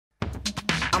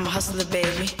I'm a hustler,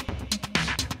 baby.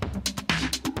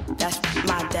 That's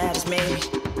my dad's made me.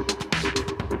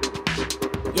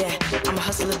 Yeah, I'm a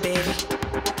hustler, baby.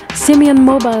 Simian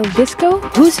Mobile Disco,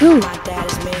 who's who? My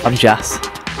dad's made me. I'm Jas.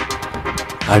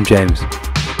 I'm James.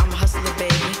 I'm a hustler,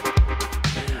 baby.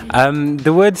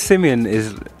 The word simian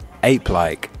is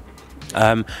ape-like,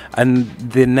 and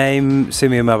the name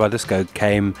Simian Mobile Disco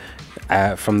came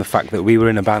from the fact that we were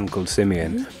in a band called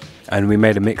Simian, and we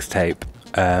made a mixtape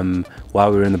while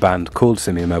we were in the band called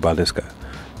Simian Mobile Disco,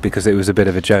 because it was a bit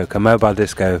of a joke. A mobile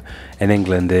disco in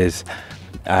England is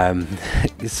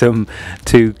some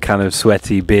two kind of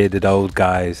sweaty, bearded old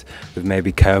guys with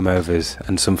maybe comb-overs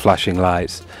and some flashing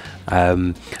lights,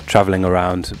 travelling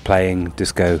around playing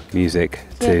disco music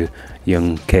to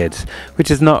young kids,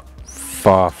 which is not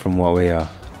far from what we are.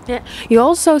 Yeah. You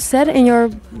also said in your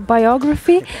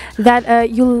biography that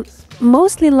you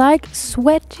mostly like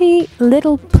sweaty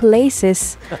little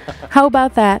places. How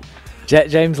about that?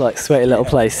 James likes sweaty little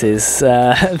places.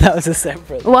 That was a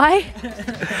separate. Why?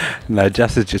 No,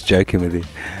 Jas is just joking with you.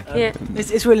 Yeah.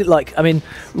 It's really like, I mean,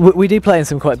 we do play in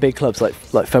some quite big clubs like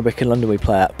Fabric in London we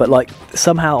play at, but like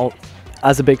somehow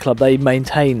as a big club they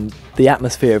maintain the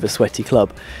atmosphere of a sweaty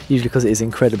club, usually because it is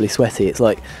incredibly sweaty. It's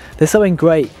like there's something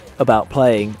great about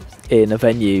playing in a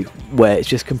venue where it's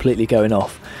just completely going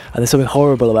off, and there's something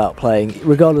horrible about playing,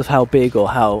 regardless of how big or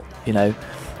how, you know,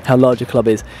 how large a club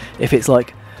is, if it's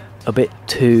like a bit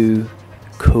too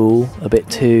cool, a bit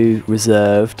too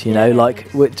reserved, you know, like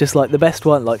just like the best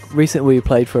one, like recently we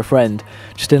played for a friend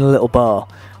just in a little bar,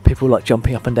 people were like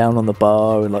jumping up and down on the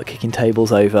bar and like kicking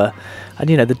tables over, and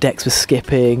you know the decks were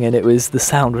skipping and the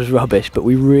sound was rubbish, but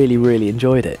we really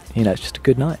enjoyed it. You know, it's just a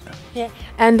good night. Yeah.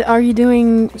 And are you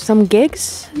doing some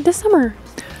gigs this summer?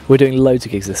 We're doing loads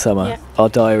of gigs this summer. Yeah. Our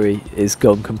diary is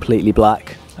gone completely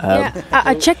black. Yeah,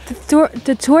 I checked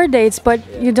the tour dates, but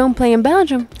you don't play in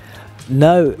Belgium.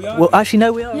 No, well actually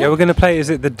no, we are. Yeah, we're going to play, is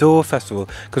it the Door Festival?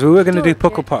 Because we were going to do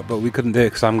Door, Pucklepop, but we couldn't do it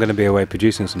because I'm going to be away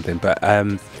producing something. But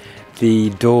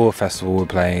the Door Festival we're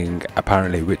playing,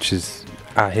 apparently, which is,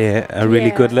 I hear, a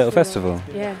really good little festival.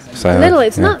 Yeah. So, little,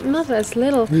 it's not as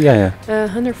little. Yeah.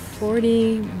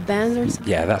 140 bands or something.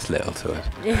 Yeah, that's little to us.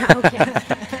 Yeah, okay.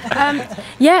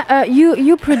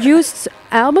 You produced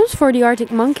albums for the Arctic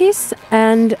Monkeys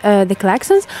and the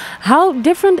Klaxons. How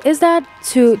different is that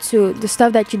to the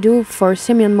stuff that you do for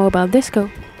Simian Mobile Disco?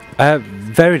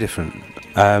 Very different.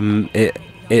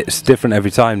 It's different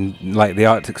every time. Like the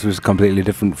Arctics was completely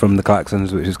different from the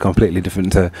Klaxons, which is completely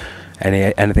different to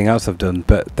anything else I've done.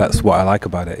 But that's what I like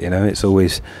about it. You know, it's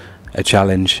always a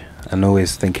challenge and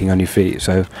always thinking on your feet.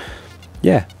 So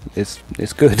yeah, it's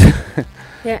good.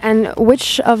 Yeah, and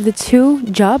which of the two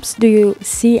jobs do you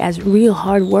see as real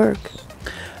hard work?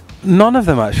 None of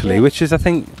them actually, which is I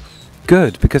think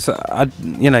good, because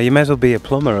you know, you may as well be a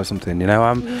plumber or something. You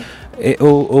know, it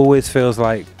always feels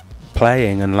like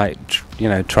playing and like you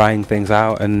know, trying things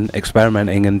out and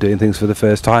experimenting and doing things for the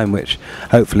first time, which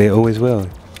hopefully it always will.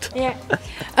 Yeah.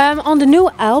 On the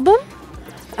new album,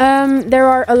 there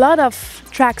are a lot of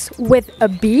tracks with a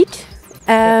beat.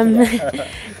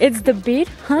 It's the beat,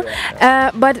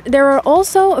 huh? But there are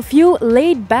also a few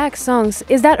laid-back songs.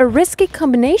 Is that a risky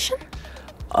combination?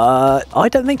 I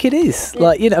don't think it is.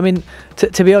 Like, you know, I mean,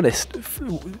 to be honest,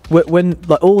 when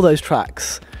like all those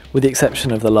tracks, with the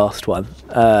exception of the last one,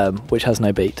 which has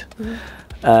no beat,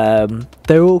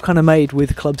 they're all kind of made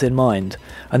with clubs in mind.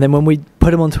 And then when we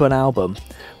put them onto an album,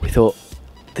 we thought,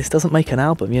 this doesn't make an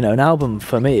album. You know, an album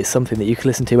for me is something that you can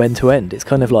listen to end to end. It's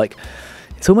kind of like,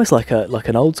 it's almost like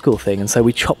an old school thing. And so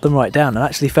we chopped them right down and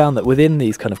actually found that within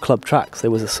these kind of club tracks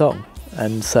there was a song.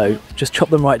 And so just chop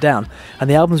them right down. And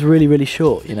the album's really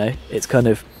short, you know. It's kind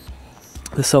of,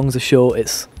 the songs are short,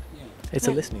 it's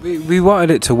a listening. We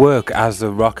wanted it to work as a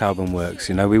rock album works,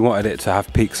 you know. We wanted it to have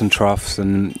peaks and troughs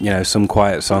and, you know, some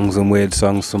quiet songs and weird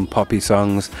songs, some poppy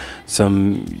songs,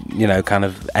 some, you know, kind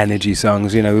of energy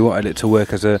songs, you know. We wanted it to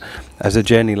work as a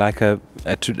journey like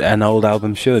an old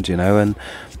album should, you know. And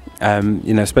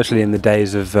you know, especially in the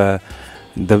days of the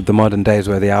modern days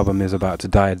where the album is about to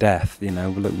die a death, you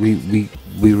know, we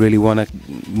really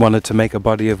wanted to make a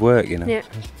body of work, you know. Yeah.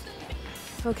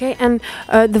 Okay, and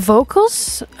the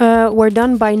vocals were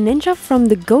done by Ninja from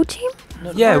the Go Team?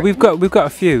 Yeah, we've got a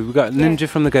few. We've got Ninja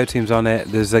from the Go Teams on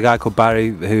it. There's a guy called Barry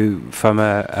who from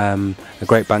a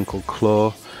great band called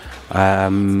Claw,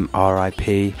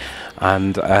 R.I.P.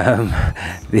 And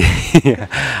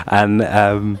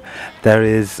there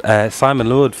is Simon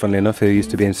Lord, funnily enough, who used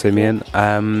to be in Simian,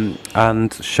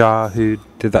 and Shah, who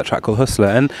did that track called Hustler.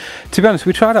 And to be honest,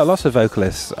 we tried out lots of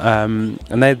vocalists, and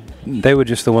they were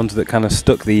just the ones that kind of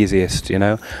stuck the easiest, you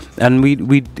know. And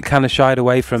we kind of shied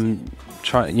away from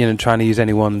trying to use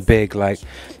anyone big, like,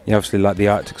 obviously like the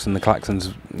Arctics and the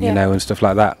Klaxons, Yeah. and stuff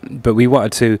like that. But we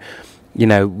wanted to,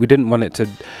 we didn't want it to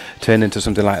turn into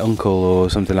something like Uncle or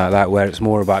something like that, where it's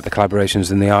more about the collaborations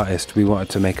than the artist. We wanted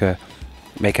to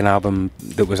make an album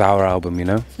that was our album,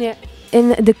 Yeah.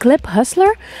 In the clip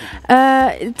Hustler,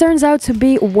 it turns out to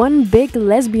be one big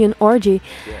lesbian orgy.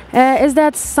 Is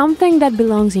that something that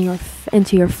belongs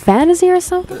into your fantasy or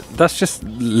something? That's just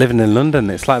living in London.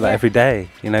 It's like that Yeah. every day.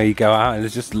 You go out and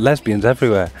there's just lesbians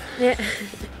everywhere. Yeah.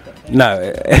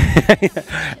 No,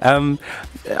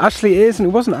 actually, it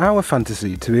wasn't our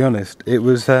fantasy, to be honest. It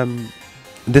was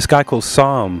this guy called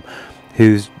Sam,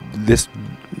 who's this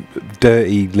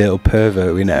dirty little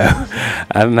pervert we know,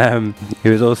 and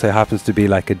who also happens to be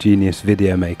like a genius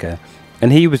video maker.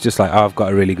 And he was just like, "Oh, I've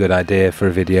got a really good idea for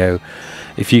a video.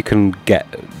 If you can get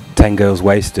 10 girls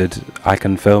wasted, I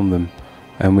can film them."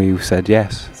 And we said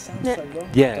yes. Yeah.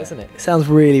 Yeah, Doesn't it? It sounds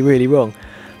really, really wrong.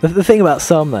 The thing about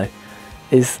Sam though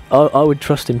is I would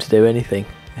trust him to do anything.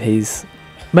 He's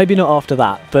maybe not after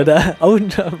that, but I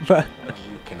wouldn't.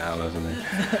 Fucking hell, isn't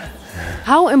it?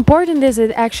 How important is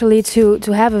it actually to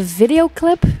have a video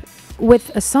clip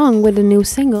with a song, with a new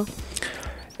single?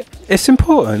 It's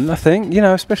important, I think,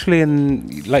 especially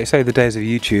in, like, say, the days of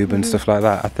YouTube and stuff like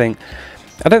that.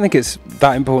 I don't think it's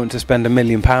that important to spend £1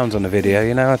 million on a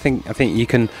video. I think you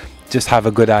can just have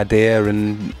a good idea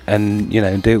and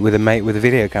do it with a mate with a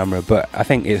video camera. But I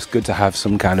think it's good to have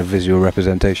some kind of visual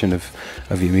representation of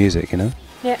your music.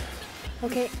 Yeah.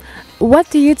 Okay. What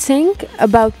do you think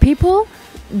about people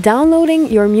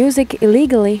downloading your music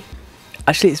illegally?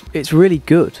 Actually, it's really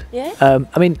good. Yeah.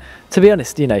 I mean, to be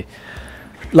honest,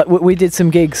 like we did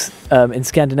some gigs in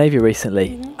Scandinavia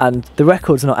recently, and the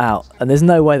record's not out, and there's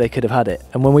no way they could have had it.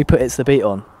 And when we put It's the Beat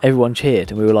on, everyone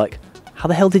cheered, and we were like, "How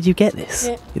the hell did you get this?"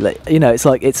 Yeah. It's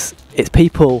like it's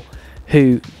people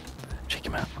who check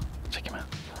him out.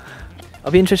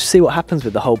 I'll be interested to see what happens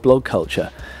with the whole blog culture,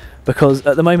 because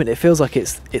at the moment it feels like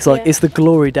it's like it's the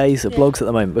glory days of blogs at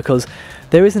the moment, because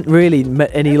there isn't really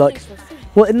any like.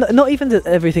 Well, not even that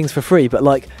everything's for free, but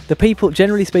like the people,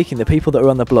 generally speaking, the people that are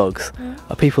on the blogs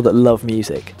are people that love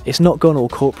music. It's not gone all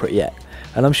corporate yet,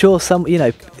 and I'm sure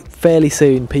fairly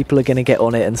soon people are going to get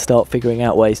on it and start figuring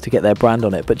out ways to get their brand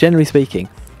on it. But generally speaking,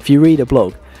 if you read a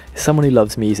blog, it's someone who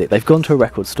loves music. They've gone to a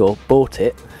record store, bought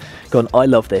it, gone, "I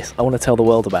love this, I want to tell the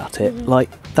world about it." Like,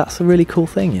 that's a really cool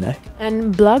thing,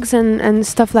 And blogs and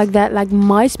stuff like that, like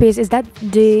MySpace, is that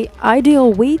the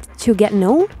ideal way to get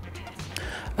known?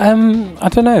 I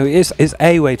don't know. It's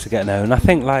a way to get known. I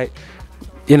think, like,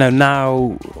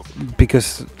 now,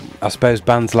 because I suppose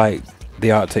bands like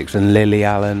the Arctics and Lily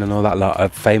Allen and all that lot are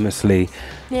famously,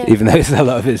 even though a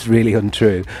lot of it's really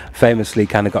untrue, famously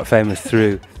kind of got famous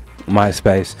through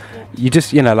MySpace. You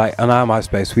just, like on our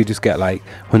MySpace, we just get like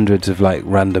hundreds of like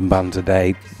random bands a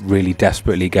day really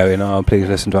desperately going, "Oh, please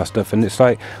listen to our stuff." And it's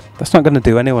like, that's not going to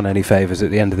do anyone any favours at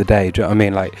the end of the day. Do you know what I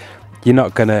mean? Like, you're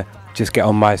not going to just get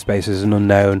on MySpace as an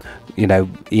unknown,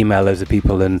 email loads of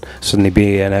people and suddenly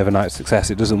be an overnight success.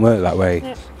 It doesn't work that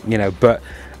way. But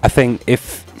I think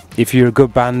if you're a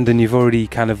good band and you've already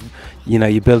kind of,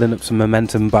 you're building up some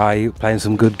momentum by playing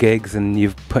some good gigs and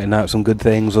you're putting out some good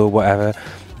things or whatever,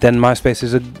 then MySpace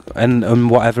is and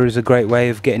whatever is a great way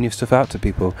of getting your stuff out to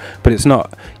people. But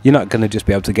you're not going to just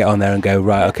be able to get on there and go,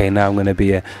 "Right, okay, now I'm going to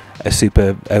be a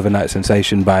super overnight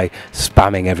sensation by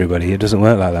spamming everybody." It doesn't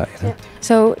work like that.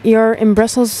 So you're in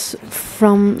Brussels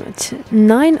from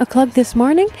 9 o'clock this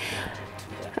morning,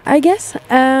 I guess.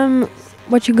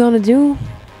 What you gonna do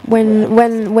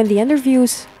when the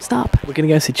interviews stop? We're going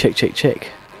to go see Chick Chick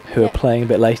Chick, who are playing a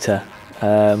bit later.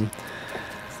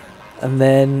 And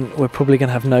then we're probably going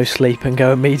to have no sleep and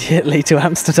go immediately to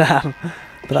Amsterdam.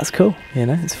 But that's cool,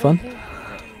 it's fun.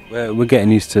 We're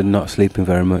getting used to not sleeping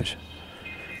very much.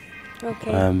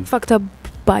 Okay. Fucked up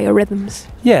biorhythms.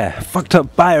 Yeah, fucked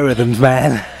up biorhythms,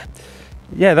 man.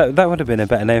 Yeah, that would have been a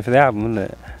better name for the album,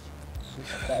 wouldn't it?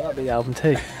 That'd be the album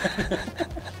too.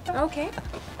 Okay.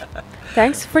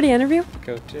 Thanks for the interview.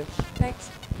 Cool, cheers.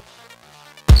 Thanks.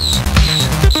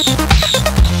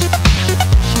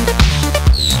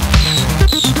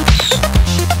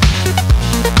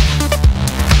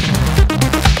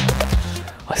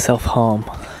 I self-harm.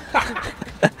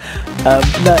 No,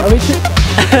 I mean, no, you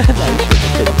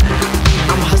shouldn't.